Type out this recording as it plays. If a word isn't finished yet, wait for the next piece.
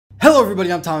Hello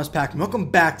everybody, I'm Thomas Pack, and welcome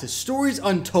back to Stories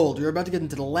Untold. We're about to get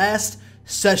into the last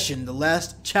session, the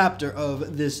last chapter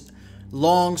of this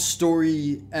long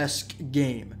story-esque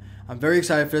game. I'm very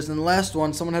excited for this. In the last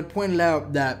one, someone had pointed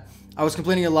out that I was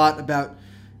complaining a lot about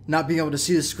not being able to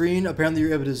see the screen. Apparently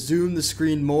you're able to zoom the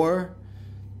screen more,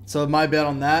 so my bad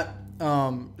on that.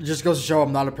 It just goes to show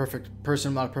I'm not a perfect person,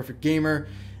 I'm not a perfect gamer,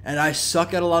 and I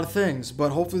suck at a lot of things,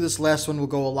 but hopefully this last one will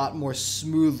go a lot more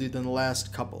smoothly than the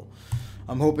last couple.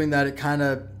 I'm hoping that it kind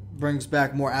of brings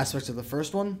back more aspects of the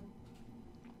first one.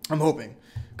 I'm hoping.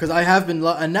 Because I have been...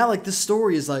 And now, like, this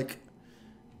story is, like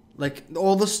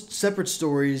all the separate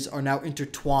stories are now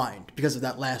intertwined because of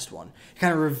that last one. It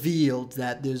kind of revealed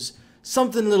that there's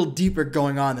something a little deeper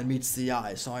going on than meets the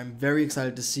eye. So I'm very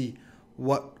excited to see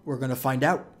what we're going to find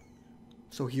out.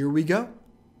 So here we go.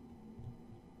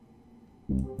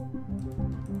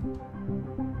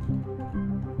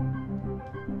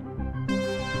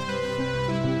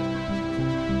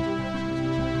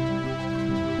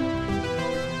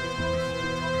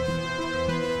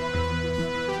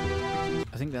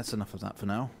 I think that's enough of that for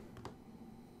now.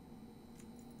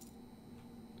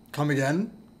 Come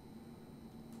again?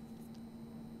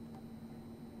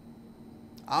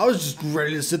 I was just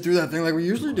ready to sit through that thing like we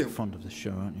usually do. You're fond of this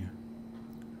show, aren't you?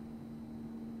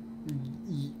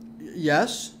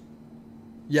 Yes?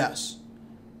 Yes.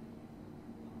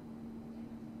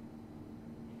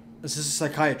 Is this a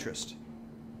psychiatrist?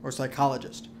 Or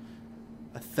psychologist?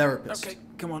 A therapist? Okay,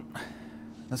 come on.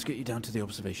 Let's get you down to the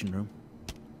observation room.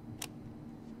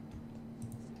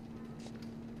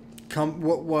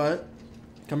 What?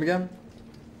 Come again?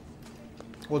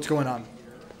 What's going on?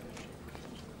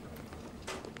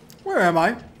 Where am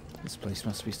I? This place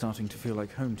must be starting to feel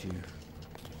like home to you.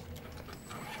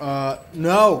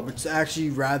 No. It's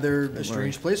actually rather a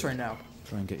strange place right now.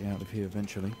 Try and get you out of here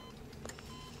eventually.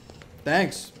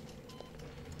 Thanks.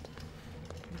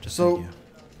 So,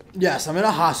 yes, I'm in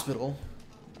a hospital.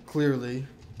 Clearly.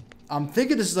 I'm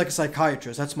thinking this is like a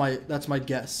psychiatrist. That's my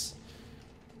guess.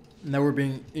 And that we're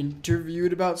being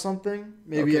interviewed about something.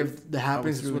 Maybe Okay. if the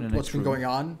happenings is what's been going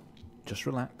on. Just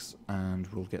relax, and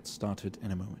we'll get started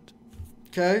in a moment.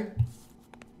 Okay.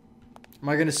 Am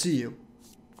I gonna see you?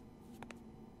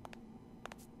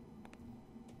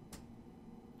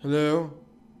 Hello?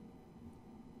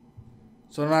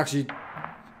 So I'm actually...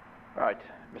 Right,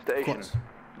 Mr. Aition, Close.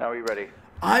 now are you ready?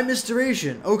 I'm Mr.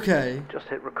 Aition. Okay. Just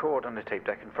hit record on the tape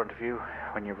deck in front of you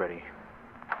when you're ready.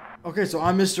 Okay, so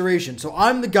I'm Mr. Aition. So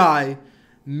I'm the guy,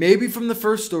 maybe from the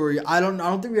first story. I don't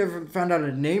think we ever found out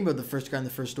a name of the first guy in the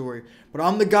first story. But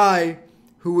I'm the guy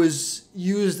who was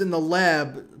used in the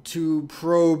lab to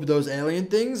probe those alien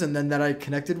things, and then that I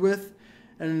connected with.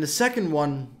 And in the second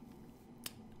one,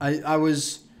 I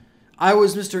was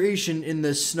Mr. Aition in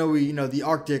the snowy, the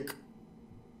Arctic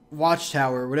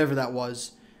watchtower, whatever that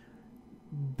was.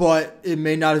 But it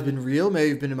may not have been real. May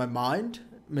have been in my mind.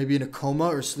 Maybe in a coma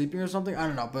or sleeping or something. I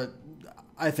don't know, but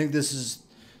I think this is...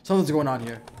 something's going on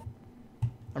here.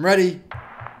 I'm ready.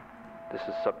 This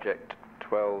is subject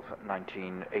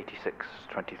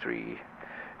 12-19-86-23,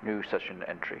 new session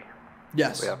entry.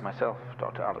 Yes. We have myself,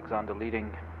 Dr. Alexander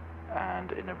leading,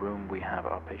 and in a room we have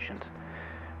our patient,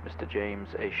 Mr. James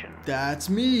Aition. That's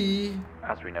me.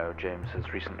 As we know, James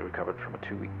has recently recovered from a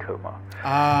 2-week coma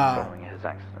following his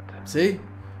accident. See?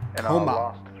 In Coma.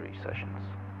 our last 3 sessions,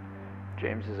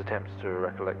 James's attempts to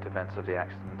recollect events of the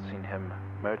accident seen him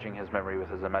merging his memory with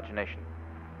his imagination.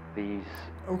 These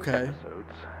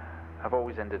episodes have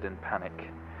always ended in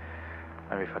panic,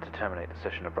 and we've had to terminate the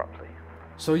session abruptly.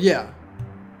 So yeah.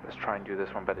 Let's try and do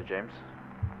this one better, James.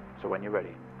 So when you're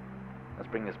ready, let's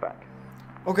bring this back.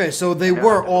 Okay, so they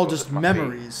were all just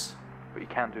memories. But you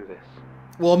can do this.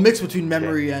 Well, a mix between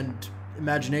memory and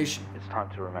imagination. It's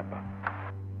time to remember.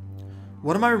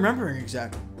 What am I remembering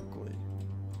exactly?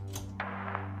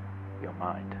 Your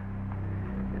mind.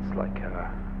 It's like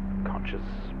a conscious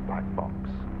black box.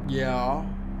 Yeah.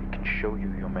 It can show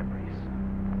you your memories.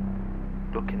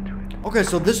 Look into it. Okay,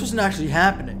 so this wasn't actually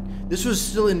happening. This was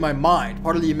still in my mind,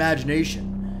 part of the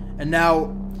imagination. And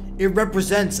now it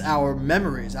represents our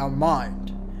memories, our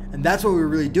mind. And that's what we were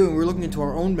really doing. We were looking into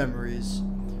our own memories.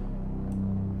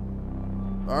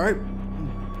 Alright.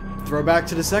 Throw back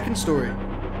to the second story.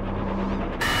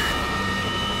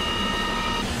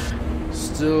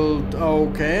 Still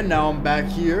okay, and now I'm back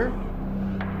here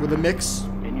with a mix.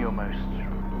 In your most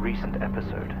recent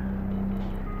episode,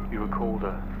 you recalled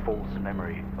a false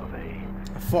memory of a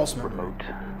false memory. Remote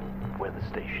weather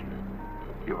station.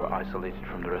 You were isolated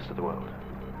from the rest of the world,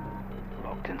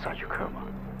 locked inside your coma.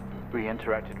 We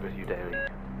interacted with you daily,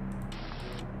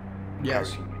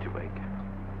 Yes. encouraging you to wake.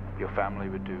 Your family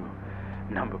would do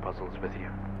number puzzles with you.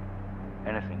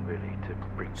 Anything really to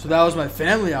bring. So that was my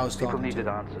family I was talking to. People needed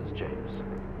answers, James.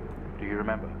 Do you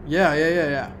remember? Yeah. I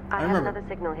have remember. another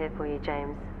signal here for you,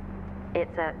 James.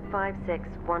 It's at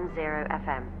 5610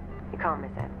 FM. You can't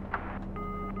miss it.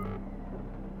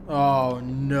 Oh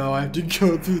no, I have to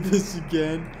go through this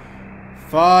again.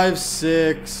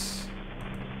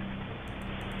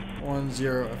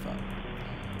 5610 FM.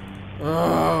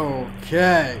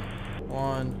 Okay.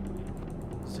 10.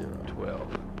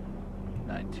 12,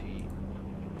 19,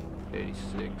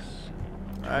 86.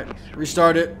 Alright,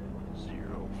 restart it.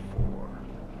 04.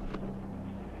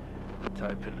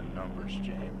 Type in the numbers,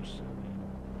 James.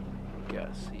 You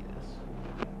gotta see this.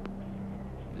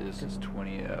 This is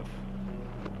 20F.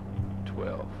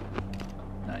 12,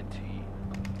 19,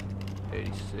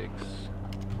 86,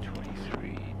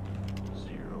 23,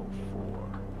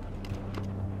 04.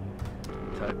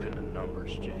 Type in the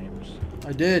numbers, James.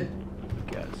 I did. You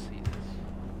gotta see this.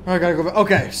 I gotta go back.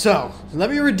 Okay, so let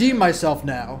me redeem myself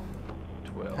now.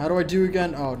 12. How do I do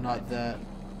again? Oh, not that.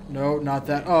 No, not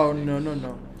that. Oh, no.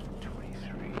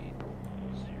 23,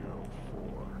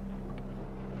 04.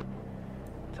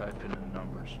 Type in the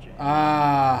numbers, James.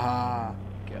 Ah.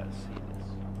 You gotta see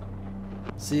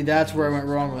this. See, that's where I went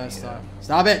wrong last time.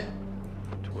 Stop it.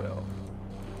 12,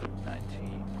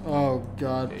 19. Oh,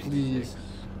 God, 86, please.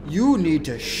 You need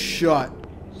to shut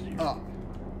 0. up.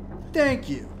 Thank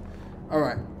you.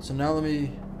 Alright, so now let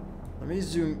me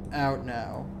zoom out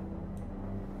now.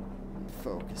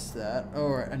 Focus that.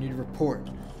 Alright, I need a report.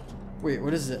 Wait,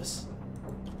 what is this?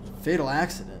 Fatal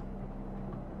accident.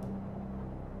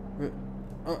 Wait,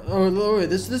 wait,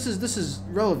 this is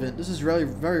relevant. This is really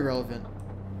very relevant.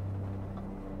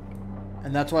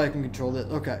 And that's why I can control this.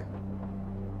 Okay.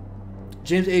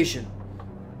 James Aition.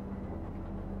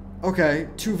 Okay,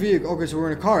 2 vehicles. Okay, so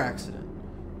we're in a car accident.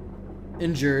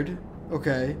 Injured.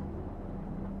 Okay.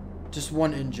 Just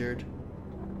 1 injured.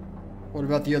 What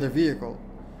about the other vehicle?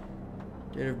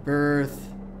 Date of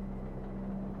birth.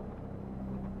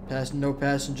 No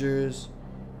passengers.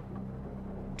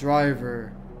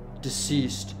 Driver.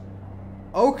 Deceased.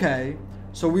 Okay,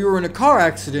 so we were in a car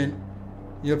accident.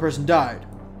 The other person died.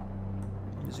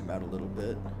 Let me zoom out a little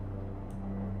bit.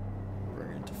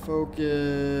 Bring it into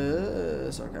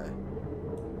focus. Okay.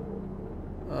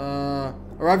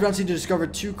 Arrived on scene to discover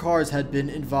 2 cars had been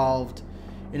involved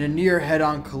in a near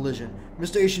head-on collision.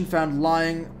 Mr. Aition found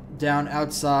lying down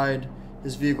outside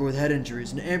his vehicle with head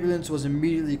injuries. An ambulance was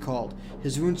immediately called.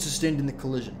 His wounds sustained in the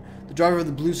collision. The driver of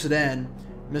the blue sedan,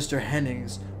 Mr.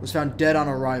 Hennings, was found dead on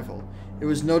arrival. It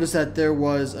was noticed that there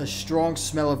was a strong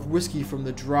smell of whiskey from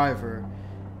the driver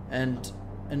and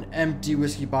an empty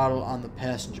whiskey bottle on the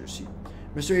passenger seat.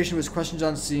 Mr. Aition was questioned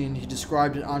on scene. He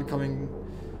described an oncoming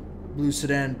blue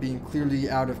sedan being clearly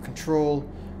out of control,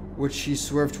 which he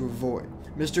swerved to avoid.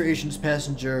 Mr. Aition's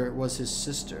passenger was his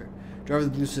sister. Driver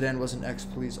of the blue sedan was an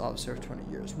ex-police officer of 20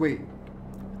 years. Wait,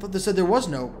 I thought they said there was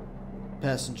no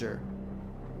passenger.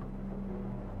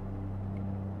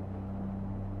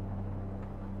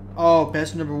 Oh,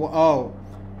 passenger number 1. Oh,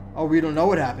 we don't know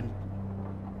what happened.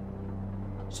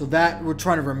 So that we're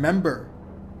trying to remember.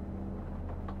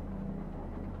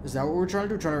 Is that what we're trying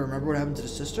to do? Trying to remember what happened to the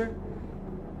sister?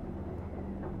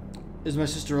 Is my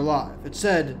sister alive? It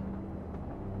said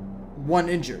 1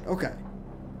 injured. Okay.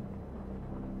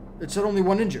 It said only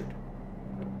 1 injured.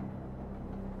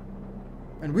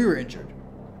 And we were injured.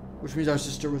 Which means our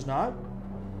sister was not?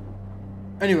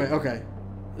 Anyway, okay.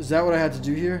 Is that what I had to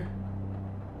do here?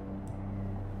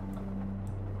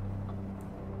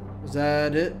 Was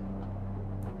that it?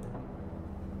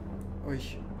 Oy.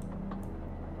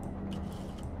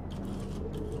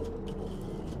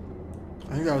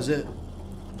 I think that was it.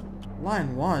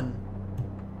 Line 1.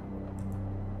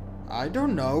 I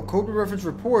don't know. Code reference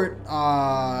report.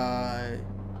 Oh,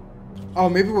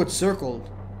 maybe what's circled.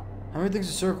 How many things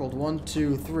are circled? 1,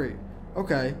 2, 3.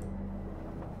 Okay.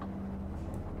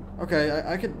 Okay,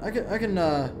 I can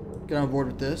get on board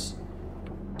with this.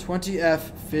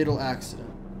 20F fatal accident.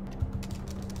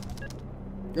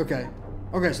 Okay.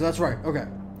 Okay, so that's right. Okay.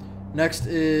 Next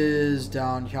is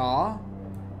down here.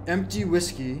 Empty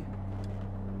whiskey.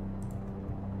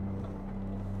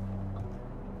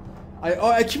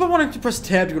 I keep on wanting to press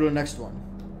tab to go to the next one.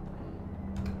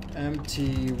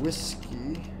 Empty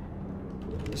whiskey.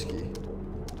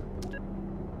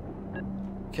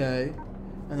 Okay.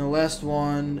 And the last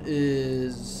one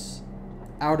is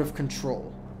out of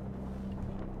control.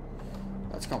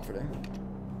 That's comforting.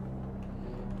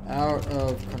 Out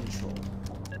of control.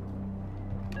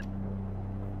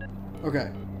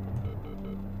 Okay.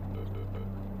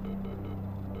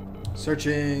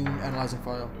 Searching, analyzing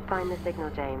file. Find the signal,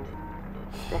 James.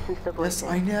 Listen to the voices.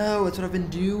 Yes, I know. That's what I've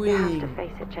been You have to doing.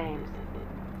 face it, James.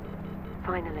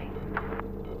 Finally.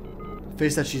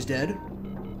 Face that she's dead?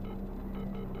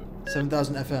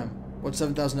 7,000 FM. What's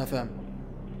 7,000 FM?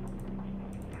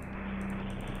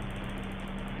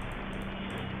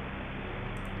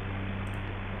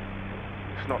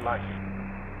 It's not like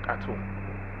it. At all.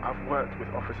 I've worked with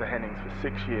Officer Hennings for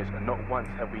 6 years and not once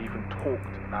have we even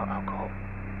talked about alcohol.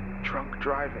 Drunk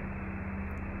driving.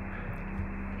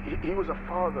 He was a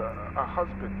father, a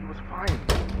husband. He was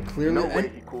fine. Clearly, No way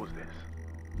he caused this.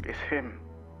 It's him.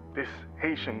 This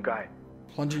Haitian guy.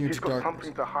 Plunging He's into got darkness.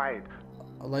 something to hide.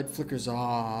 A light flickers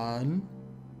on.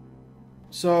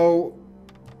 So,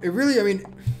 it really, I mean,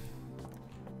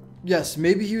 yes,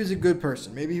 maybe he was a good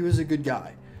person. Maybe he was a good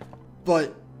guy.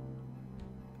 But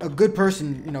a good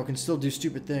person, you know, can still do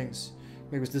stupid things.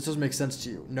 Maybe this doesn't make sense to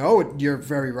you. No, you're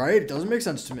very right. It doesn't make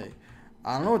sense to me.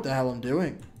 I don't know what the hell I'm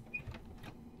doing.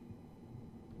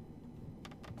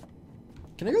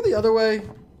 Can I go the other way?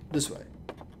 This way.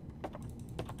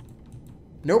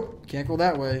 Nope, can't go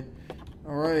that way.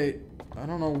 Alright, I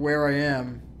don't know where I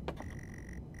am.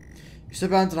 You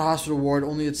step out into the hospital ward,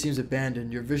 only it seems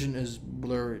abandoned. Your vision is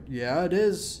blurred. Yeah, it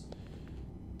is.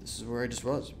 This is where I just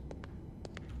was.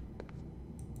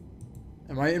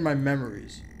 Am I in my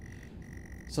memories?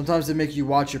 Sometimes they make you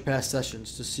watch your past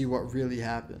sessions to see what really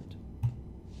happened.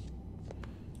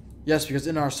 Yes, because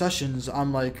in our sessions,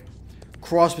 I'm like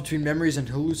cross between memories and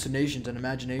hallucinations and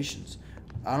imaginations.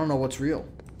 I don't know what's real.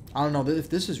 I don't know if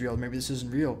this is real. Maybe this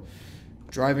isn't real.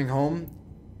 Driving home,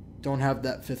 don't have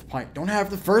that 5th pint. Don't have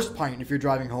the 1st pint if you're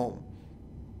driving home.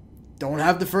 Don't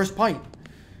have the 1st pint.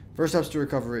 First steps to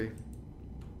recovery.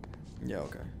 Yeah,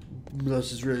 okay.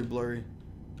 This is really blurry.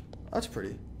 That's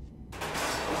pretty.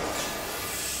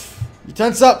 You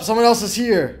tense up. Someone else is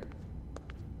here.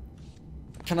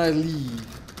 Can I leave?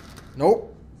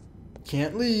 Nope.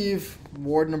 Can't leave.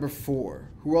 Ward number 4.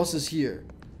 Who else is here?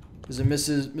 Is it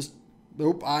Mrs.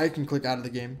 Nope, I can click out of the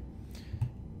game.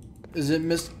 Is it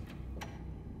Mr.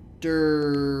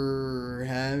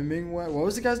 Hemingway? What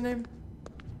was the guy's name?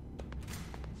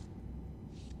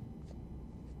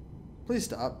 Please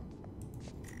stop.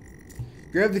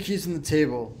 Grab the keys from the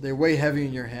table. They weigh heavy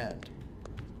in your hand.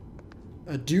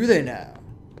 Do they now?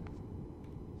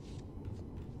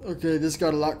 Okay, this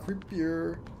got a lot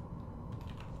creepier.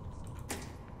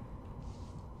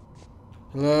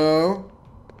 Hello?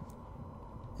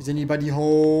 Is anybody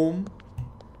home?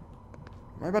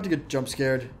 Am I about to get jump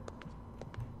scared?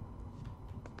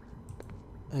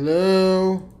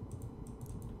 Hello?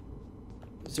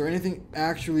 Is there anything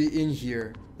actually in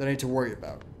here that I need to worry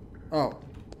about? Oh.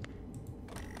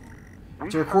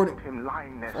 It's a recording. We found him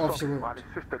lying there Officer sobbing while his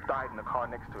sister died in the car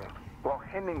next to him. While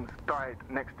Hennings died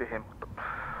next to him.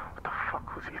 What the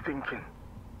fuck was he thinking?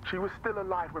 She was still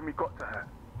alive when we got to her.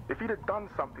 If he'd have done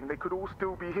something, they could all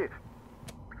still be here.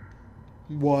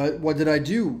 What did I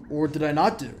do? Or did I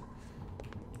not do?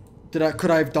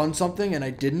 Could I have done something and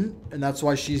I didn't? And that's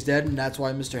why she's dead and that's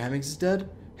why Mr. Hemmings is dead?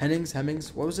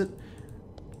 Hemmings, what was it?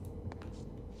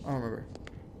 I don't remember.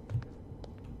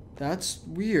 That's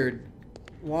weird.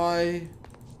 Why?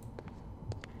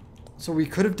 So we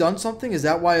could have done something? Is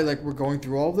that why, like, we're going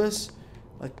through all this?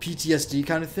 Like, PTSD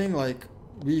kind of thing? Like,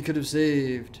 we could have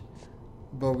saved,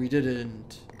 but we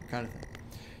didn't, kind of thing.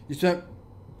 You spent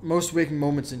most waking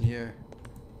moments in here.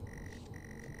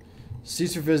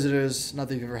 Seats for visitors, not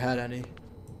that you've ever had any.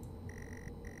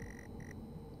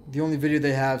 The only video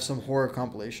they have, some horror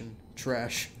compilation.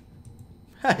 Trash.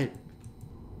 Hey.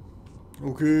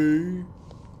 Okay.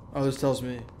 Oh, this tells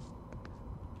me.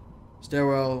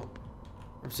 Stairwell,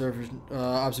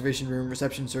 observation room,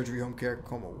 reception, surgery, home care,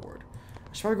 coma ward.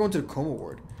 I should probably go into the coma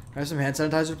ward. Can I have some hand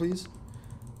sanitizer, please?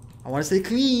 I want to stay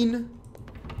clean.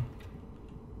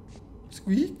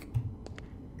 Squeak.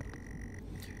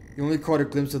 You only caught a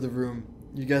glimpse of the room.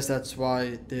 You guess that's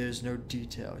why there's no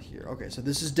detail here. Okay, so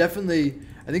this is definitely...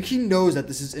 I think he knows that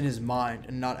this is in his mind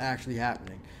and not actually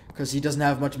happening. Because he doesn't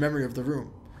have much memory of the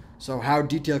room. So how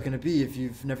detailed can it be if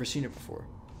you've never seen it before?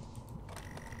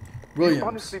 Williams. I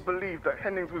honestly believe that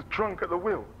Hennings was drunk at the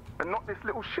wheel, and not this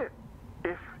little shit.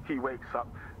 If he wakes up,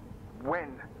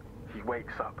 when he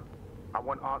wakes up, I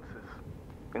want answers.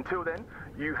 Until then,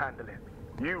 you handle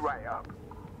it. You write it up.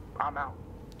 I'm out.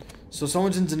 So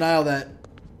someone's in denial that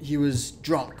he was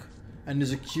drunk and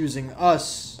is accusing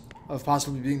us of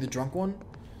possibly being the drunk one?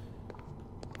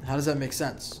 How does that make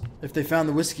sense? If they found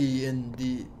the whiskey in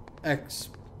the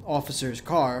ex-officer's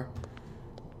car,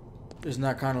 isn't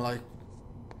that kind of like...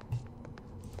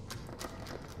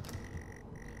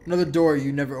 Another door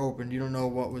you never opened. You don't know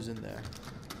what was in there.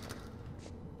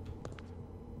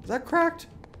 Is that cracked?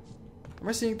 Am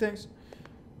I seeing things?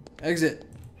 Exit.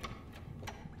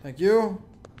 Thank you.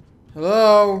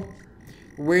 Hello?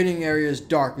 Waiting area is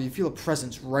dark, but you feel a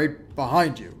presence right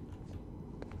behind you.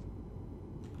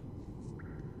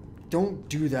 Don't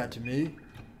do that to me.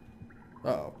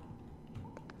 Uh-oh.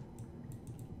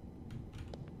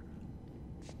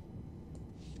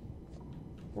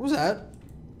 What was that?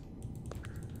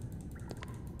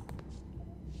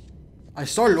 I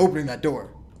started opening that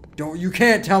door. You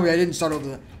can't tell me I didn't start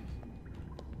opening that.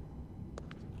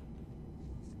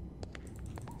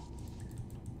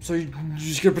 So you're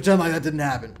just gonna pretend like that didn't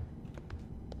happen.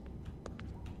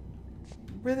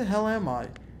 Where the hell am I?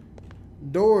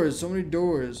 Doors, so many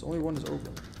doors. Only one is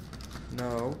open.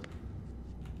 No.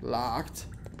 Locked.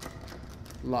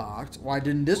 Locked. Why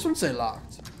didn't this one say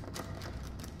locked?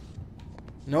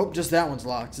 Nope, just that one's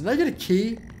locked. Did I get a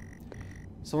key?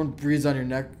 Someone breathes on your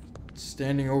neck,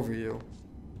 standing over you.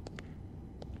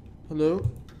 Hello?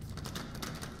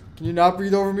 Can you not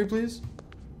breathe over me, please?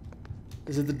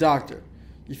 Is it the doctor?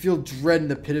 You feel dread in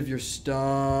the pit of your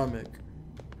stomach.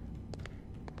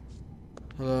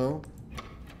 Hello?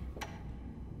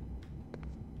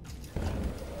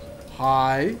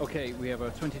 Hi. Okay, we have a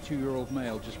 22-year-old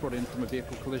male just brought in from a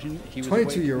vehicle collision. He was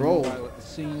 22-year-old while at the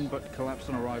scene, but collapsed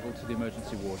on arrival to the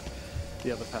emergency ward.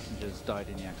 The other passengers died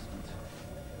in the accident.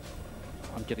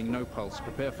 I'm getting no pulse.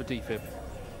 Prepare for defib.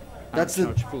 That's the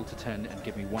charge full to 10 and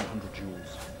give me 100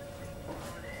 joules.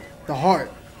 The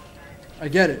heart. I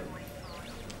get it.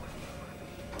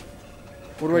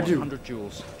 What do I do? 100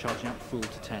 joules. Charging up full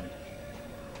to 10.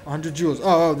 100 joules.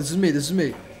 Oh, this is me. This is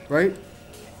me. Right?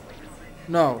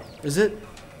 No. Is it?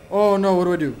 Oh, no. What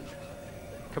do I do?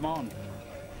 Come on.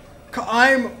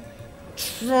 I'm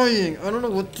trying. I don't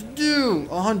know what to do.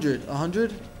 100.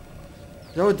 100? Is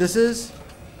that what this is?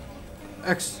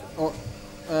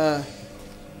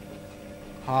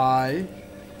 Hi.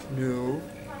 No.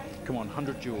 Come on,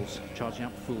 100 joules. Charging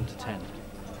up full to 10.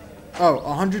 Oh,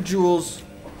 100 joules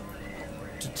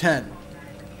to 10.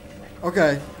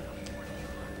 Okay.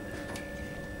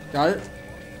 Got it?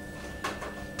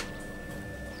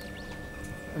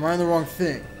 Am I on the wrong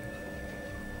thing?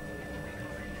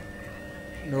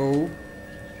 No.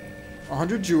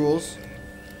 100 joules.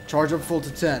 Charge up full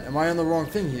to 10. Am I on the wrong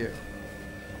thing here?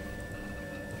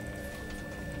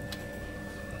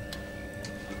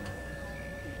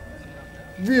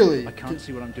 Really? I can't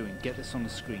see what I'm doing. Get this on the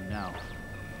screen now.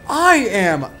 I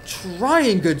am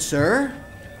trying, good sir.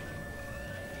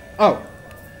 Oh.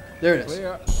 There it is.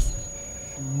 Clear.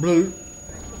 Blue.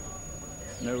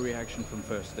 No reaction from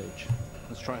first stage.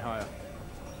 Let's try higher.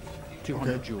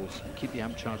 200 joules. Keep the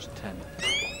amp charged at 10.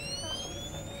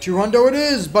 200 it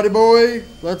is, buddy boy.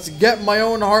 Let's get my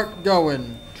own heart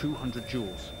going. 200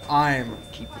 joules. I'm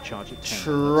Keep the charge at 10.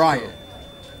 trying.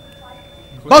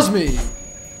 Buzz me.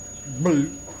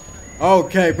 Blue.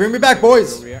 Okay, bring me back,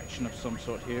 boys. A reaction of some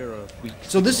sort here. A weak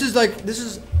So this signal. is like, this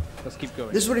is Let's keep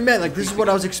going. what he meant. Like, this is what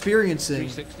I was experiencing.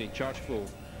 360. Charge full.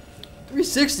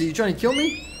 360. You trying to kill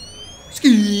me?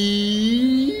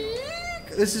 Ski.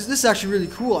 This is actually really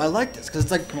cool. I like this because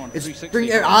it's like, Come on, it's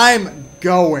 360. I'm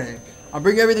going. I'm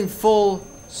bringing everything full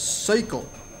cycle.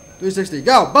 360.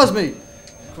 Go. Buzz me.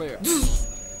 Clear.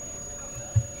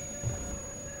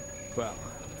 Well,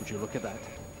 would you look at that?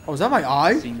 Oh, is that my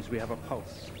eye? Seems we have a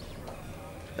pulse.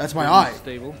 That's my Everything's eye.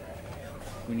 Stable.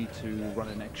 We need to run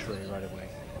an X-ray right away.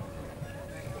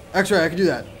 X-ray. I can do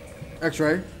that.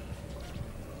 X-ray.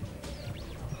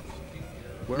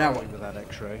 Where Now are what? we with that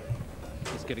X-ray?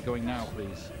 Let's get it going now,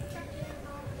 please.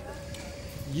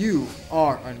 You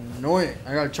are annoying.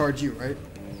 I gotta charge you, right?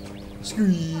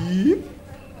 Squeep.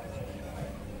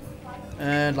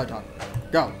 And light on.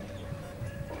 Go.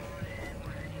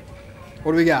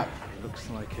 What do we got? Looks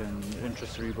like an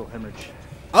intracerebral hemorrhage.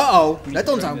 Uh-oh. We need That to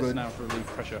don't drain sound this good. Now for relief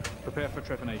pressure. Prepare for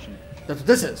trepanation. That's what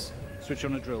this is. Switch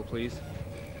on a drill, please.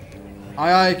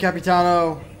 Aye, aye,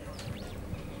 Capitano.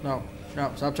 No.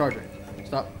 No. Stop charging.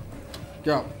 Stop.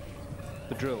 Go.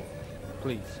 The drill,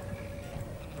 please.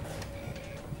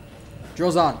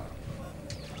 Drill's on.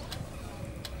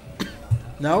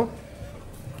 No?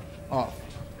 Off.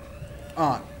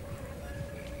 On.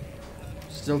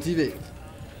 Still TV.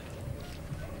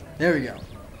 There we go.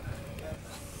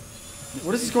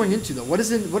 What is this going into though? What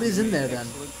is in there then?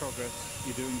 Excellent progress.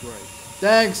 You're doing great.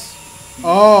 Thanks. You need to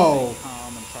Oh. stay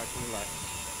calm and try to relax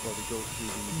while we go through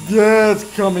the. Yeah,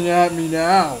 it's coming at me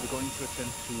now. We're going to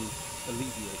attempt to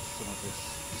alleviate some of this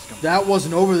discomfort. That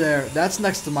wasn't over there. That's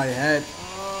next to my head.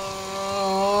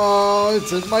 Oh,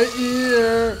 it's in my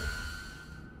ear.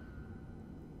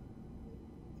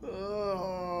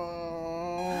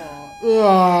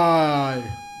 Aye.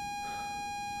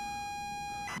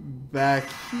 Back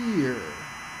here.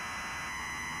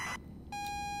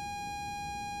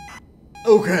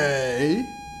 Okay.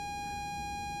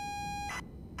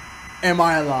 Am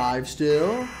I alive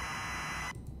still?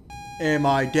 Am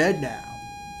I dead now?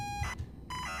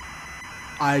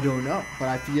 I don't know, but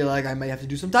I feel like I might have to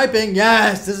do some typing.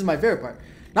 Yes, this is my favorite part.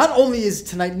 Not only is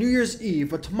tonight New Year's Eve,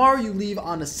 but tomorrow you leave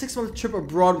on a 6-month trip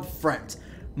abroad with friends.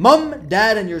 Mom,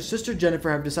 Dad, and your sister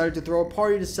Jennifer have decided to throw a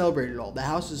party to celebrate it all. The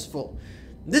house is full.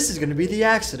 This is going to be the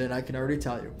accident, I can already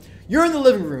tell you. You're in the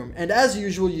living room, and as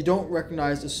usual, you don't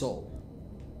recognize a soul.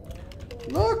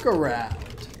 Look around.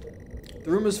 The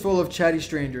room is full of chatty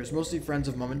strangers, mostly friends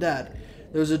of Mom and Dad.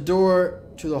 There's a door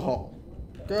to the hall.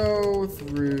 Go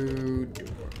through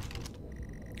door.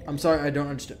 I'm sorry, I don't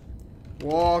understand.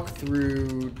 Walk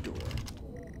through door.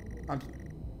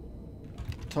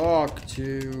 Talk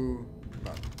to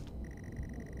Mom.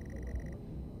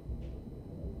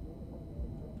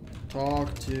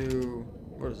 Talk to...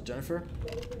 What is it, Jennifer?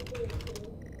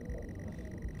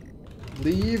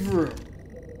 Leave room.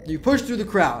 You push through the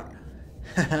crowd.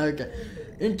 Okay.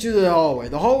 Into the hallway.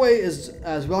 The hallway is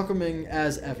as welcoming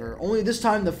as ever. Only this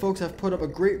time the folks have put up a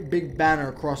great big banner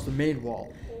across the main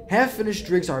wall. Half-finished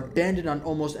drinks are abandoned on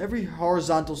almost every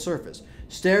horizontal surface.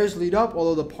 Stairs lead up,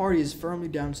 although the party is firmly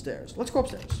downstairs. Let's go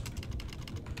upstairs.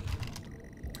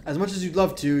 As much as you'd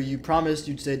love to, you promised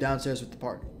you'd stay downstairs with the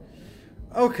party.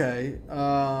 Okay.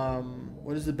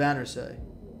 What does the banner say?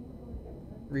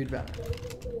 Read banner.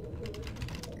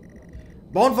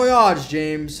 Bon voyage,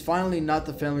 James. Finally, not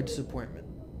the family disappointment.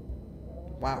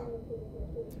 Wow.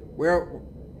 Where?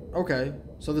 Okay.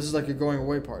 So this is like a going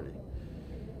away party.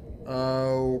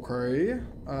 Okay.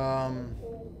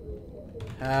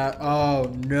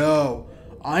 Oh, no.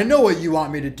 I know what you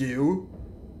want me to do.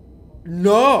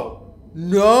 No.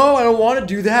 No, I don't want to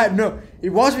do that. No. It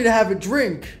wants me to have a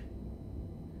drink.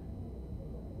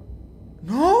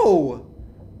 No.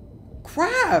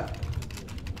 Crap.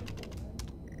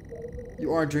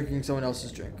 You aren't drinking someone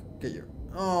else's drink. Get your...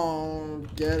 Oh,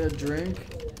 get a drink.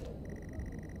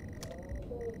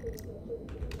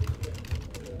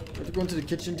 You have to go into the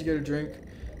kitchen to get a drink.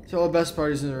 So all the best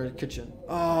parties in the kitchen.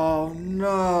 Oh,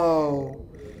 no.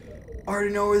 I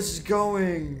already know where this is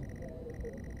going.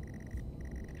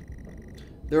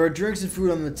 There are drinks and food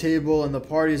on the table, and the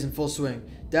party is in full swing.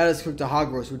 Dad has cooked a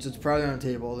hog roast, which sits proudly on the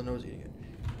table, although no one's eating it.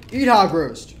 Eat hog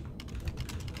roast.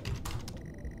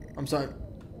 I'm sorry.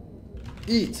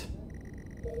 Eat.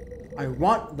 I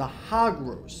want the hog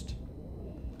roast.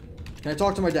 Can I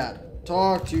talk to my dad?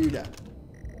 Talk to Dad.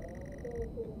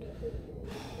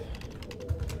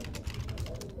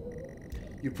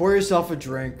 You pour yourself a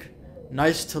drink.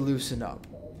 Nice to loosen up.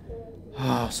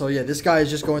 So yeah, this guy is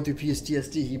just going through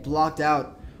PTSD. He blocked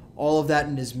out all of that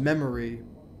in his memory.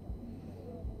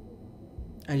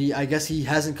 And I guess he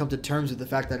hasn't come to terms with the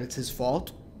fact that it's his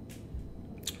fault.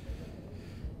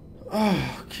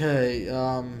 Okay,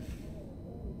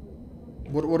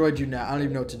 what do I do now? I don't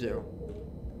even know what to do.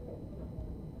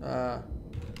 Can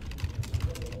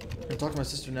I talk to my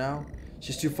sister now?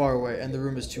 She's too far away, and the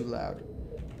room is too loud.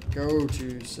 Go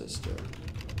to sister.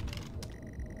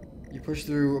 You push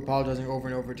through, apologizing over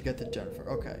and over to get to Jennifer.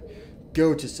 Okay.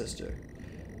 Go to sister.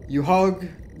 You hug.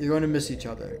 You're going to miss each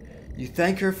other. You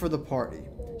thank her for the party.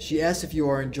 She asks if you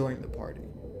are enjoying the party.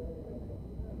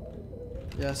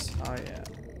 Yes, I am.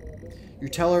 You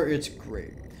tell her it's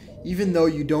great, even though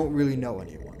you don't really know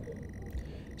anyone.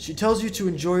 She tells you to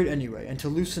enjoy it anyway, and to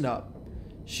loosen up.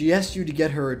 She asks you to get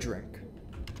her a drink.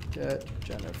 Get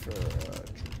Jennifer a drink.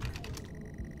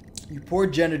 You pour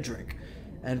Jen a drink,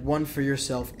 and one for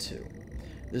yourself too.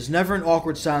 There's never an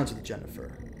awkward silence with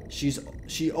Jennifer.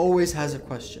 She always has a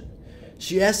question.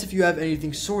 She asks if you have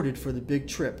anything sorted for the big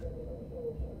trip.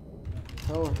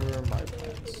 Tell her my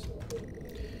plans.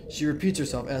 She repeats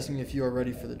herself, asking if you are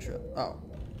ready for the trip. Oh.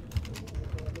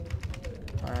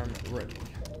 I'm ready.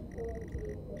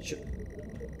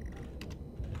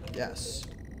 Yes.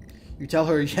 You tell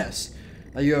her yes,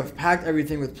 that you have packed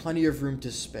everything with plenty of room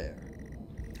to spare.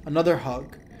 Another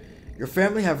hug. Your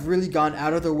family have really gone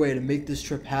out of their way to make this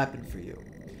trip happen for you.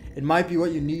 It might be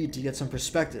what you need to get some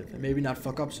perspective and maybe not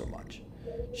fuck up so much.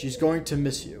 She's going to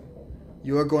miss you.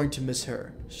 You are going to miss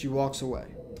her. She walks away.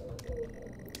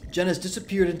 Jen has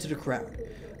disappeared into the crowd.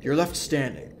 You're left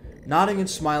standing, nodding and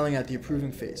smiling at the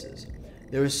approving faces.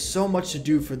 There is so much to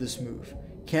do for this move.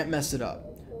 Can't mess it up.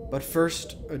 But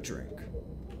first, a drink.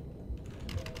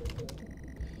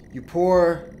 You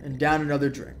pour and down another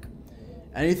drink.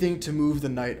 Anything to move the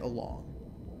night along.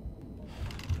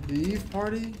 The Eve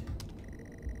party?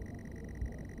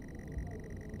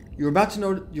 You're about to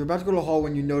go to the hall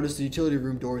when you notice the utility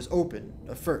room door is open.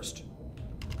 First.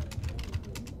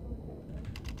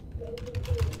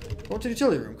 Go to the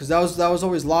utility room, because that was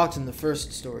always locked in the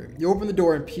first story. You open the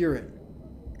door and peer in.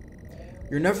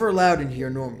 You're never allowed in here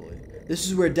normally. This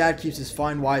is where Dad keeps his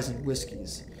fine wines and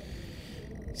whiskeys.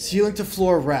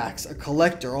 Ceiling-to-floor racks, a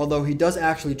collector, although he does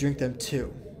actually drink them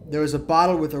too. There is a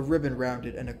bottle with a ribbon around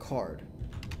it and a card.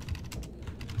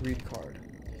 Read card.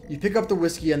 You pick up the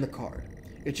whiskey and the card.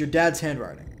 It's your dad's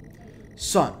handwriting.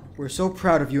 Son, we're so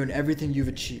proud of you and everything you've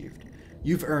achieved.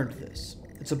 You've earned this.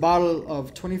 It's a bottle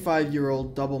of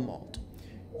 25-year-old double malt.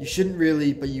 You shouldn't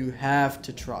really, but you have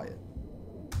to try it.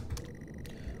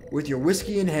 With your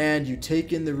whiskey in hand, you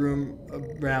take in the room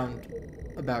around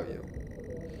about you.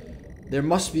 There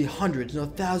must be hundreds, no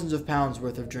thousands of pounds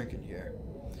worth of drink in here.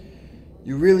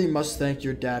 You really must thank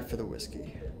your dad for the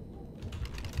whiskey.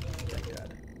 Thank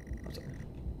Dad. I'm sorry.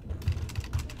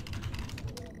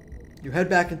 You head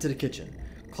back into the kitchen,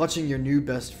 clutching your new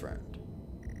best friend.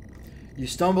 You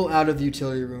stumble out of the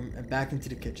utility room and back into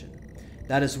the kitchen.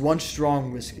 That is one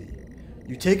strong whiskey.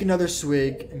 You take another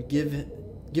swig and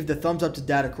give the thumbs up to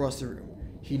Dad across the room.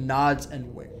 He nods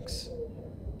and winks.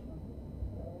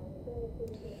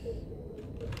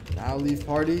 Now leave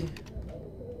party.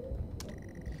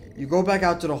 You go back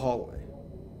out to the hallway.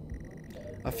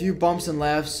 A few bumps and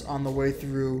laughs on the way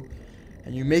through,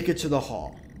 and you make it to the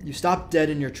hall. You stop dead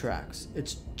in your tracks.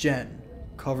 It's Jen,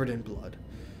 covered in blood.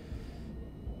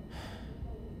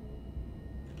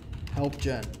 Help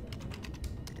Jen.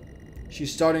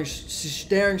 She's staring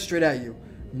straight at you.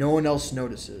 No one else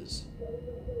notices.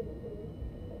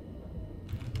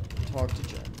 Talk to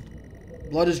Jen.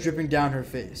 Blood is dripping down her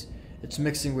face. It's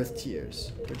mixing with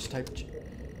tears. Which type?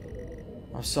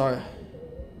 I'm sorry.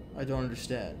 I don't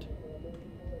understand.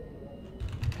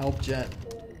 Help Jen.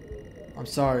 I'm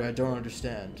sorry. I don't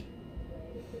understand.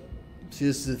 See,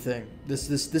 this is the thing. This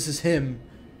is him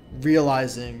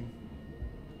realizing.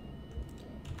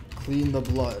 Clean the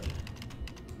blood.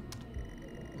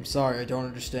 I'm sorry. I don't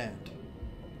understand.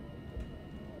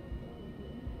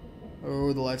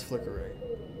 Oh, the light's flickering.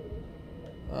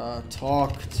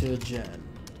 Talk to Jen.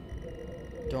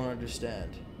 Don't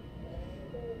understand.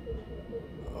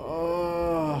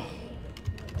 Oh,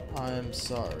 I'm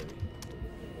sorry.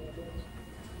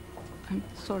 I'm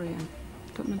sorry, I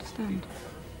don't understand.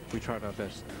 We tried our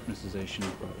best, Mrs. Aition,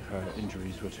 but her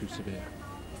injuries were too severe.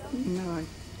 No, I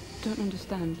don't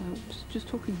understand. I was just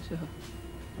talking to her.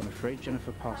 I'm afraid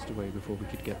Jennifer passed away before we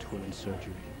could get to her in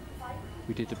surgery.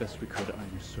 We did the best we could.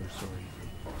 I'm so sorry.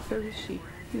 Where is she?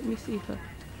 Let me see her.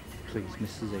 Please,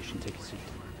 Mrs. Aition, take a seat.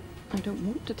 I don't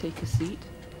want to take a seat.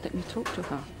 Let me talk to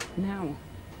her. Now.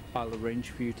 I'll arrange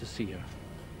for you to see her.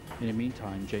 In the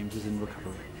meantime, James is in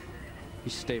recovery.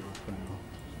 He's stable for now.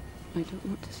 I don't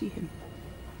want to see him.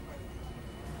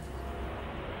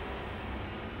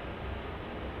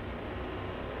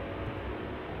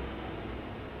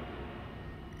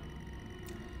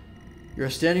 You're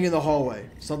standing in the hallway.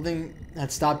 Something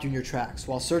had stopped you in your tracks.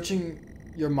 While searching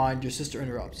your mind, your sister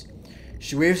interrupts.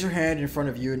 She waves her hand in front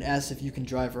of you and asks if you can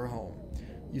drive her home.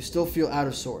 You still feel out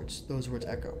of sorts. Those words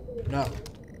echo. No.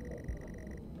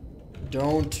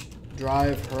 Don't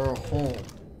drive her home.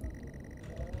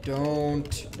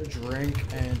 Don't drink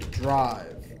and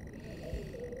drive.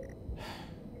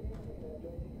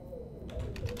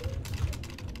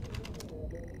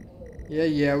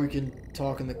 Yeah, we can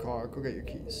talk in the car. Go get your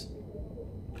keys.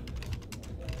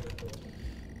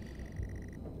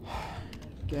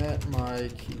 Get my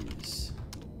keys.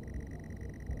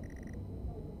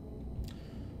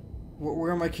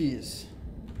 Where are my keys?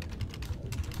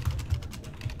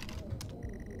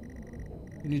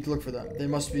 You need to look for them. They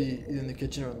must be either in the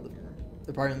kitchen or in the living room.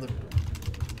 They're probably in the living room.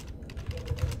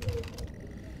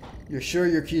 You're sure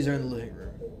your keys are in the living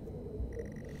room.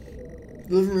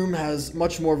 The living room has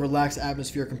much more relaxed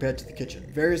atmosphere compared to the kitchen.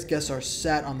 Various guests are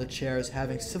sat on the chairs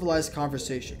having civilized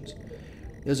conversations.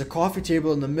 There's a coffee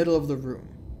table in the middle of the room.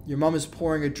 Your mom is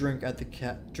pouring a drink at the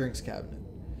drinks cabinet.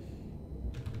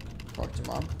 Talk to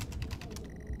Mom.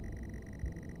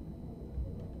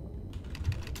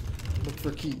 Look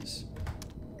for keys.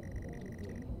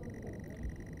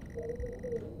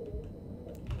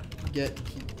 Get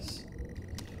keys.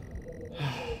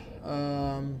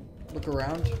 Look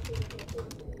around.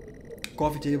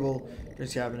 Coffee table,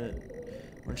 drinks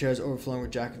cabinet. One chair is overflowing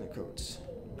with jacket and coats.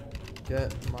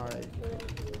 Get my coat.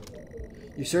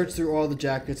 You search through all the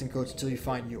jackets and coats until you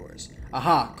find yours.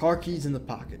 Aha! Car keys in the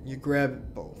pocket. You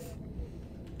grab both.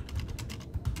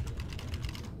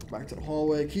 Back to the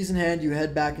hallway. Keys in hand, you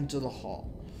head back into the hall.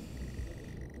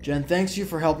 Jen thanks you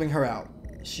for helping her out.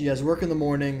 She has work in the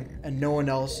morning, and no one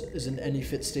else is in any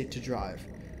fit state to drive.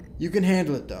 You can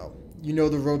handle it, though. You know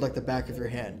the road like the back of your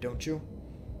hand, don't you?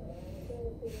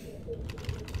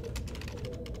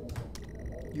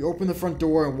 You open the front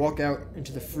door and walk out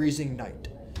into the freezing night.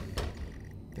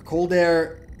 The cold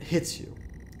air hits you.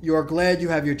 You are glad you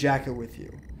have your jacket with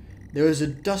you. There is a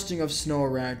dusting of snow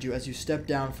around you as you step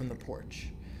down from the porch.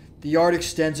 The yard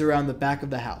extends around the back of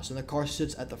the house, and the car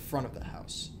sits at the front of the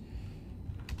house.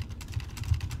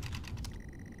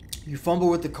 You fumble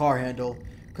with the car handle,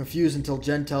 confused until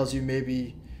Jen tells you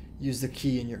maybe use the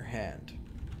key in your hand.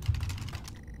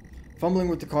 Fumbling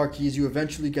with the car keys, you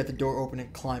eventually get the door open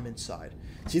and climb inside.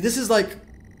 See, this is like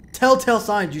telltale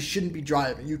signs you shouldn't be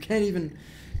driving. You can't even...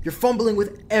 You're fumbling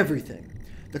with everything.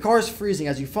 The car is freezing.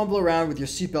 As you fumble around with your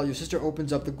seatbelt, your sister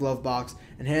opens up the glove box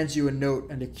and hands you a note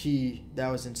and a key that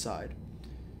was inside.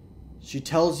 She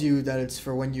tells you that it's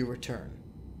for when you return.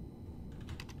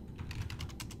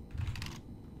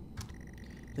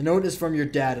 The note is from your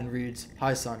dad and reads,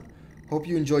 "Hi son, hope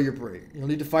you enjoy your break. You'll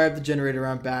need to fire up the generator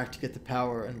around back to get the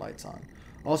power and lights on.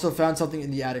 Also found something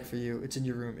in the attic for you. It's in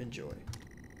your room. Enjoy."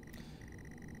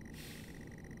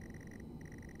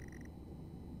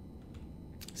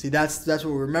 See, that's what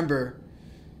we remember,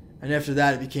 and after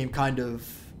that, it became kind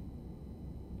of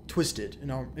twisted in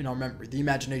our memory. The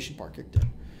imagination part kicked in.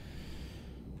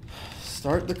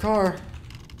 Start the car.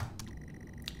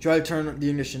 Try to turn the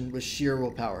ignition with sheer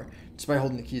willpower, despite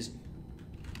holding the keys.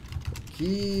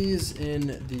 Keys in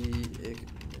the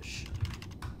ignition.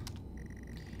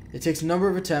 It takes a number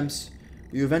of attempts,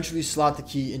 but you eventually slot the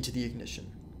key into the ignition.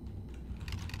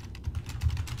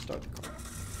 Start the car.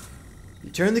 You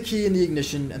turn the key in the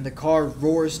ignition and the car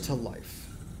roars to life.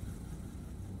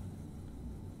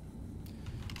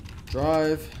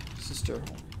 Drive sister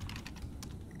home.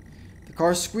 The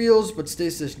car squeals but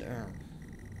stays stationary.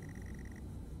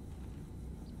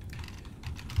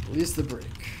 Release the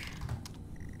brake.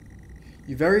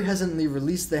 You very hesitantly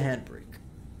release the handbrake.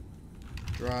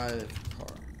 Drive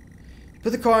car.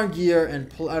 Put the car in gear and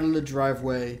pull out of the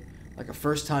driveway like a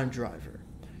first-time driver.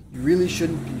 You really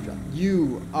shouldn't be driving.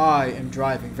 I am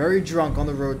driving, very drunk on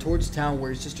the road towards town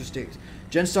where your sister stays.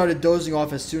 Jen started dozing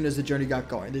off as soon as the journey got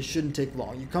going. This shouldn't take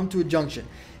long. You come to a junction.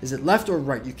 Is it left or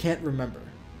right? You can't remember.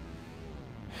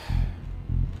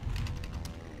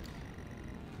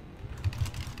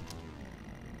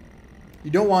 You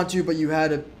don't want to, but you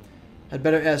had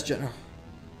better ask Jen.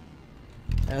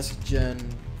 Ask Jen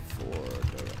for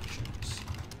directions.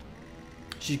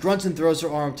 She grunts and throws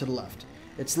her arm to the left.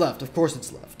 It's left. Of course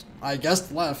it's left. I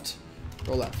guessed left.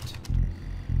 Go left.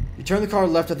 You turn the car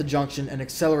left at the junction and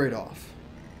accelerate off.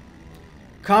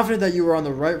 Confident that you are on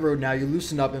the right road now, you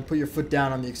loosen up and put your foot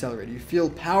down on the accelerator. You feel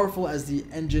powerful as the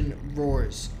engine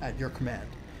roars at your command.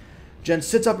 Jen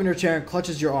sits up in her chair and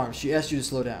clutches your arm. She asks you to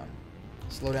slow down.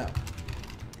 Slow down.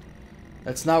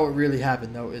 That's not what really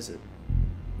happened, though, is it?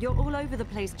 You're all over the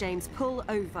place, James. Pull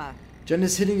over. Jen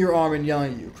is hitting your arm and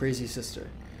yelling at you, crazy sister.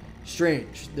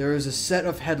 Strange. There is a set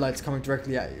of headlights coming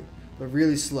directly at you, but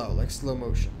really slow, like slow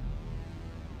motion.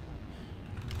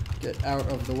 Get out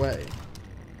of the way.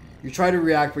 You try to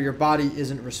react, but your body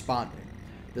isn't responding.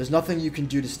 There's nothing you can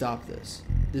do to stop this.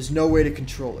 There's no way to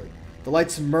control it. The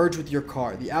lights merge with your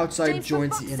car. The outside James,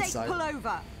 joins the for fuck's inside. sake, pull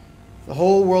over. The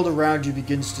whole world around you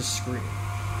begins to scream.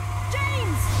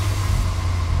 James!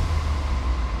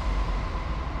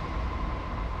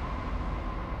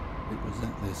 It was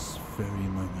at this very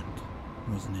moment,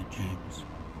 wasn't it, James?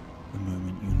 The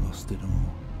moment you lost it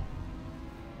all.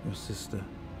 Your sister,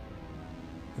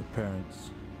 your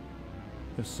parents,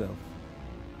 yourself.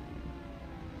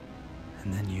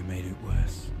 And then you made it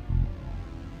worse.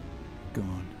 Go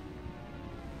on.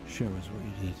 Show us what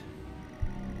you did.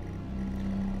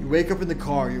 You wake up in the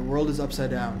car. Your world is upside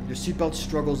down. Your seatbelt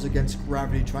struggles against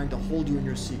gravity, trying to hold you in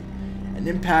your seat. An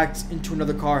impact into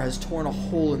another car has torn a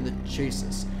hole in the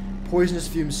chassis. Poisonous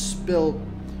fumes spill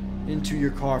into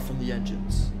your car from the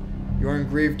engines. You are in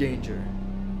grave danger.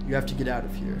 You have to get out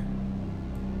of here.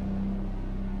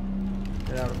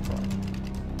 Get out of the car.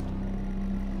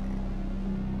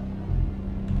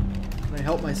 Can I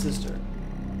help my sister?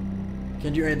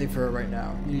 Can't do anything for her right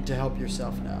now. You need to help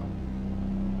yourself now.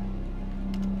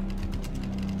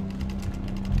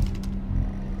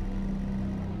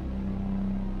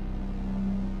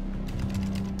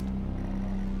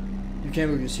 You can't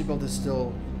move. Your seatbelt is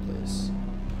still in place.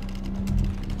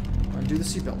 Undo the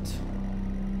seatbelt.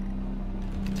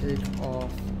 Take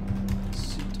off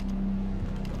seat.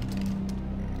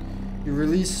 You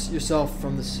release yourself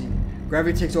from the seat.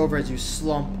 Gravity takes over as you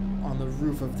slump on the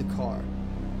roof of the car.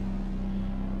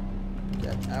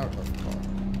 Get out of the car.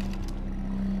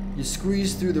 You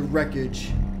squeeze through the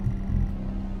wreckage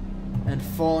and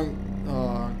falling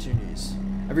onto your knees.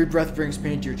 Every breath brings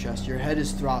pain to your chest. Your head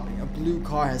is throbbing. A blue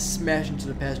car has smashed into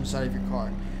the passenger side of your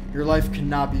car. Your life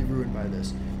cannot be ruined by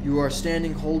this. You are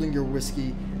standing holding your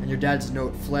whiskey, and your dad's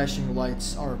note. Flashing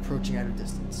lights are approaching at a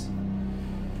distance.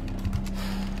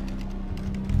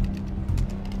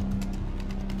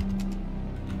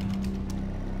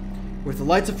 With the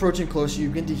lights approaching closer, you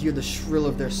begin to hear the shrill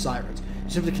of their sirens. You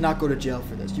simply cannot go to jail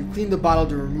for this. You clean the bottle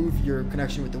to remove your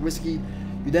connection with the whiskey.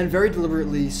 You then very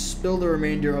deliberately spill the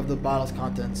remainder of the bottle's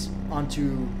contents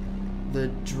onto the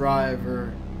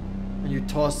driver, and you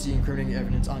toss the incriminating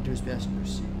evidence onto his passenger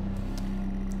seat.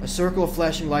 A circle of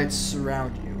flashing lights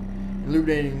surround you,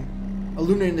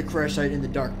 illuminating the crash site in the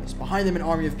darkness. Behind them, an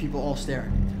army of people all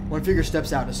staring. One figure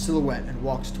steps out, a silhouette, and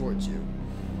walks towards you.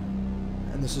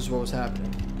 And this is what was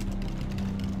happening.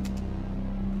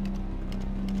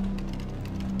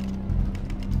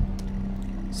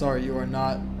 Sorry, you are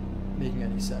not making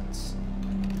any sense.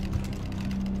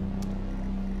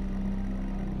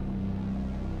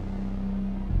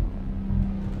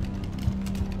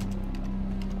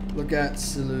 Look at I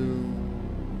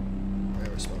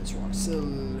always spelled this wrong.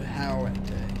 Silhouette.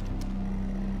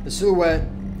 The silhouette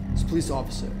is a police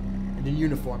officer, and in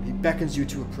uniform. He beckons you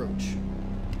to approach.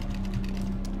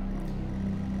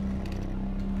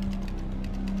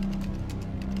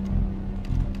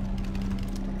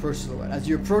 Approach silhouette. As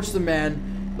you approach the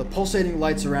man, the pulsating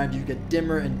lights around you get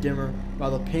dimmer and dimmer,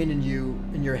 while the pain in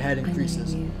your head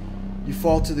increases. You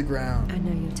fall to the ground. I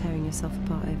know you're tearing yourself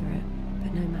apart over it.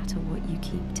 But no matter what you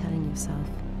keep telling yourself,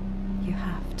 you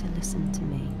have to listen to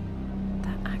me.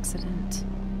 That accident,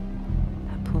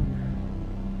 that poor man,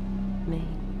 me.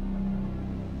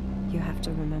 You have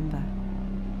to remember.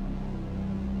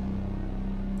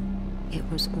 It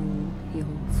was all your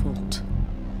fault.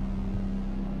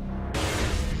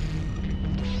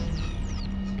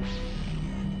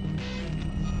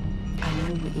 I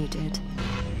know what you did.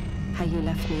 How you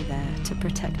left me there to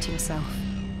protect yourself.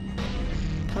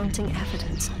 Planting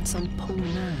evidence on some poor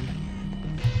man.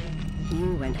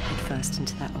 You went headfirst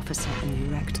into that officer and you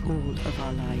wrecked all of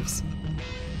our lives.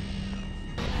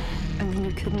 And then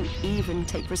you couldn't even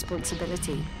take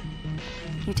responsibility.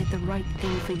 You did the right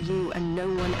thing for you and no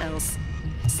one else.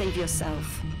 Save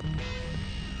yourself.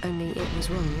 Only it was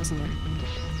wrong, wasn't it?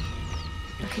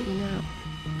 Look at you now.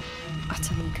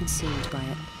 Utterly consumed by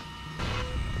it.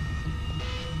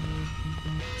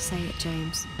 Say it,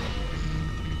 James.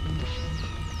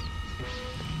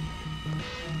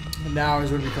 And now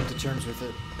is when we come to terms with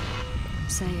it.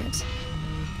 Say it.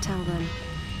 Tell them.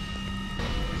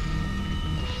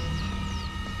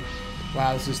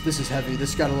 Wow, this is heavy.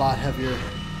 This got a lot heavier.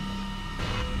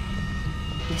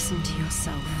 Listen to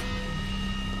yourself.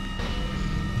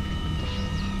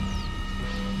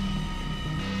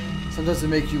 Sometimes it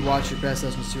makes you watch your best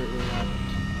self and see what really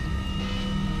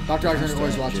happened. Dr. Alexander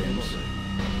always watching it.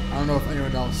 I don't know if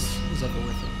anyone else is ever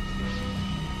with him.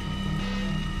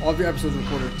 All of your episodes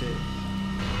recorded tape.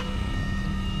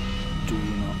 Do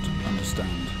you not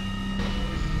understand?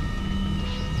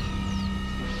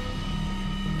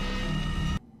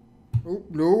 Oh,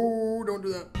 no, don't do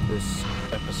that. This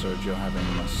episode you're having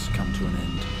must come to an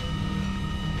end.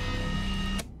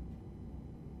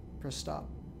 Press stop.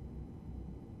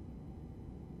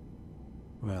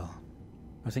 Well,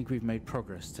 I think we've made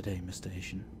progress today, Mr.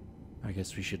 Aition. I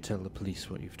guess we should tell the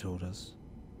police what you've told us.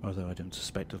 Although I don't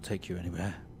suspect they'll take you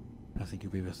anywhere. I think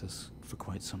you'll be with us for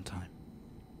quite some time.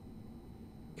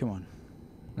 Come on,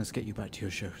 let's get you back to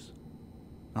your shows.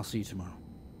 I'll see you tomorrow.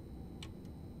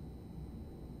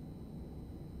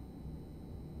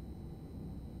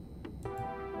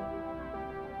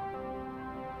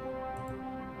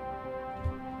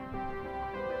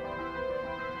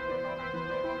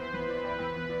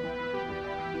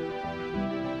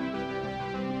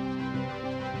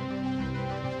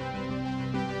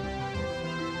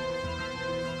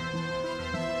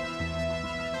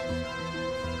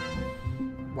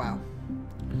 Wow.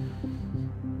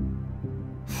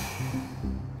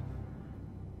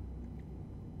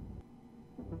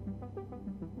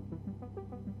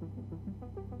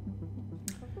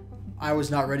 I was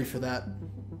not ready for that.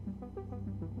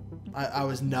 I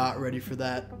was not ready for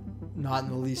that. Not in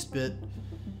the least bit.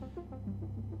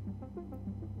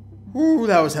 Ooh,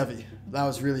 that was heavy. That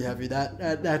was really heavy.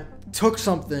 That took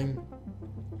something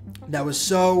that was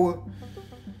so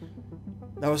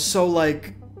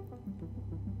like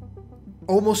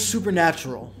almost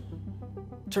supernatural.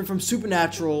 Turned from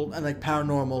supernatural and like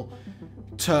paranormal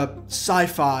to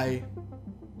sci-fi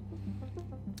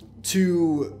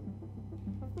to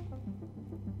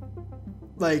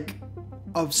like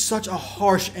of such a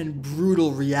harsh and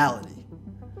brutal reality.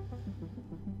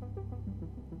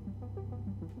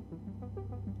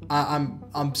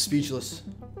 I'm speechless.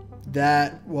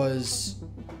 That was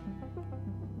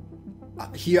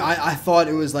I thought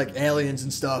it was like aliens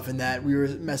and stuff, and that we were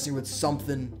messing with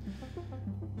something,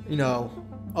 you know,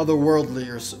 otherworldly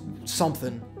or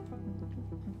something.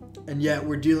 And yet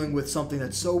we're dealing with something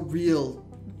that's so real,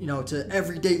 you know, to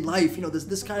everyday life. You know,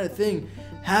 this kind of thing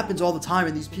happens all the time,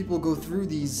 and these people go through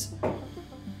these,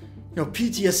 you know,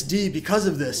 PTSD because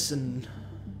of this, and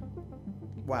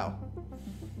wow.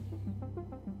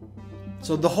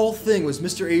 So the whole thing was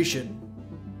Mr. Aition,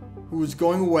 who was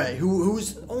going away, who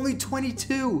was only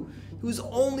 22. He was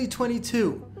only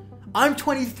 22. I'm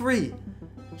 23.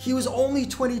 He was only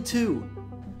 22.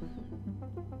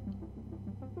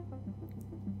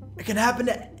 It can happen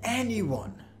to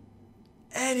anyone.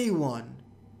 Anyone.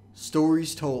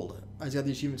 Stories told. I just got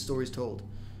the achievement Stories Told.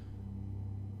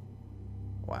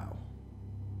 Wow.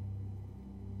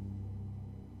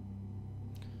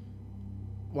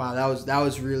 Wow, that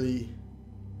was really...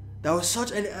 That was such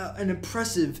an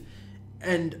impressive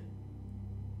and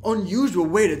unusual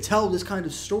way to tell this kind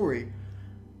of story.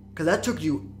 Because that took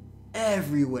you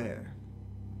everywhere.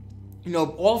 You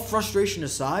know, all frustration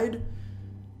aside,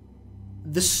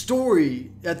 the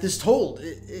story that this told,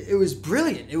 it was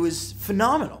brilliant. It was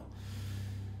phenomenal.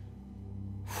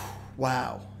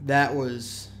 Wow, that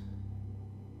was...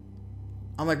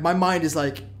 I'm like, my mind is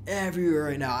like everywhere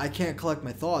right now. I can't collect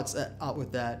my thoughts out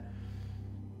with that.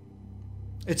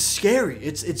 It's scary.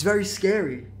 It's very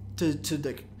scary to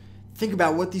like think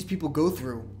about what these people go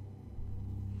through.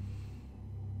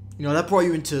 You know, that brought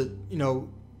you into, you know,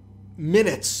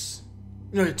 minutes.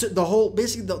 You know, the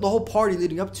whole party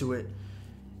leading up to it.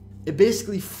 It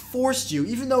basically forced you,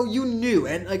 even though you knew,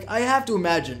 and like I have to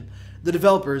imagine the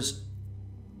developers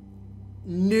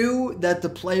knew that the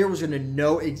player was going to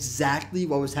know exactly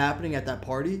what was happening at that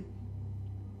party.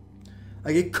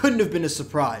 Like, it couldn't have been a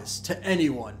surprise to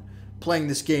anyone playing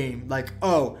this game. Like,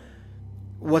 oh,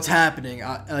 what's happening?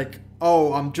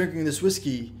 Oh, I'm drinking this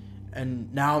whiskey,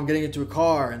 and now I'm getting into a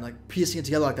car, and like piecing it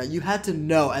together like that. You had to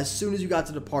know as soon as you got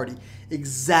to the party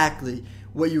exactly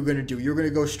what you were going to do. You were going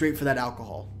to go straight for that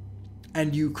alcohol,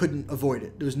 and you couldn't avoid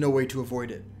it. There was no way to avoid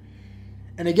it.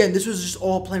 And again, this was just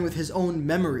all playing with his own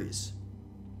memories.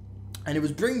 And it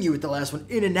was bringing you with the last one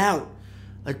in and out.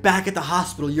 Like back at the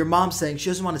hospital, your mom saying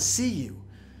she doesn't want to see you.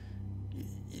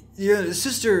 Your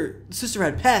sister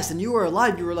had passed and you were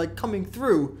alive. You were like coming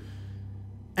through.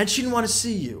 And she didn't want to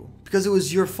see you because it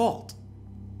was your fault.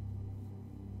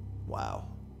 Wow.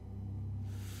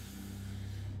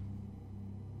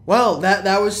 Well,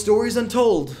 that was Stories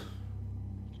Untold.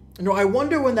 You know, I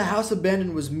wonder when The House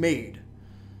Abandoned was made.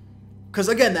 Because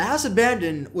again, The House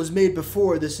Abandoned was made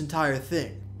before this entire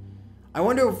thing. I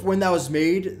wonder if when that was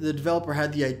made, the developer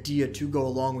had the idea to go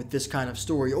along with this kind of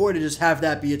story, or to just have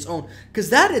that be its own. Because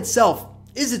that itself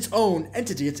is its own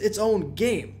entity. It's its own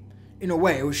game, in a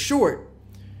way. It was short.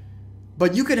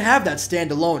 But you could have that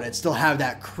stand alone and still have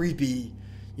that creepy,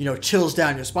 you know, chills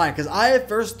down your spine. Because I at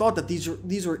first thought that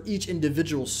these were each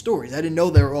individual stories. I didn't know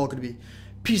they were all going to be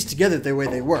pieced together the way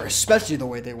they were, especially the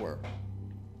way they were.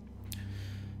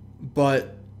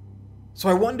 But... so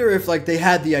I wonder if like they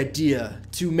had the idea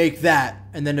to make that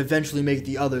and then eventually make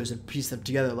the others and piece them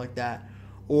together like that.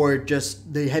 Or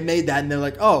just they had made that and they're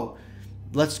like, oh,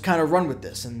 let's kind of run with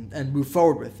this and move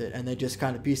forward with it. And they just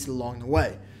kind of pieced it along the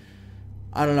way.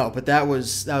 I don't know, but that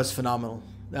was phenomenal.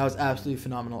 That was absolutely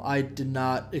phenomenal. I did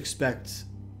not expect,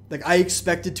 like I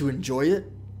expected to enjoy it.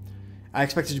 I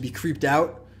expected to be creeped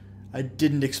out. I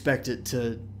didn't expect it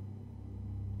to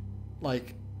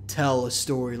like tell a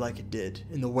story like it did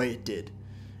in the way it did,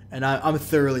 and I'm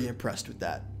thoroughly impressed with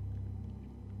that.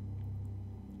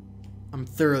 I'm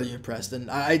thoroughly impressed,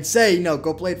 and I'd say, you know,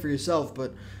 go play it for yourself,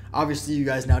 but obviously you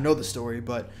guys now know the story,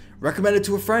 but recommend it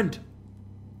to a friend.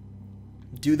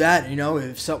 Do that, you know,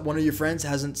 if one of your friends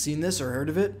hasn't seen this or heard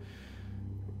of it,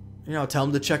 you know, tell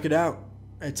them to check it out.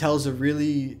 It tells a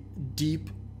really deep,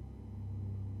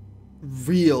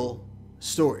 real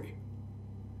story.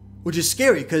 Which is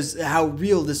scary, because how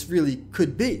real this really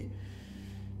could be.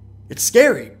 It's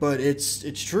scary, but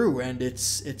it's true, and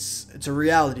it's a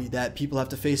reality that people have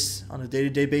to face on a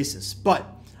day-to-day basis. But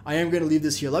I am going to leave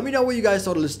this here. Let me know what you guys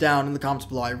thought of this down in the comments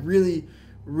below. I really,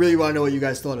 really want to know what you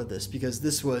guys thought of this, because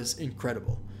this was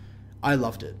incredible. I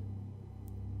loved it.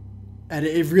 And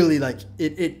it really, like,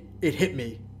 it hit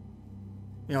me.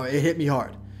 You know, it hit me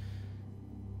hard.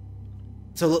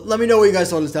 So let me know what you guys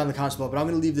thought of this down in the comments below, but I'm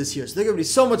going to leave this here. So thank everybody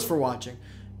so much for watching.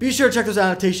 Be sure to check those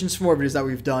annotations for more videos that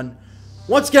we've done.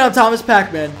 Once again, I'm Thomas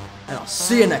Pac-Man, and I'll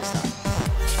see you next time.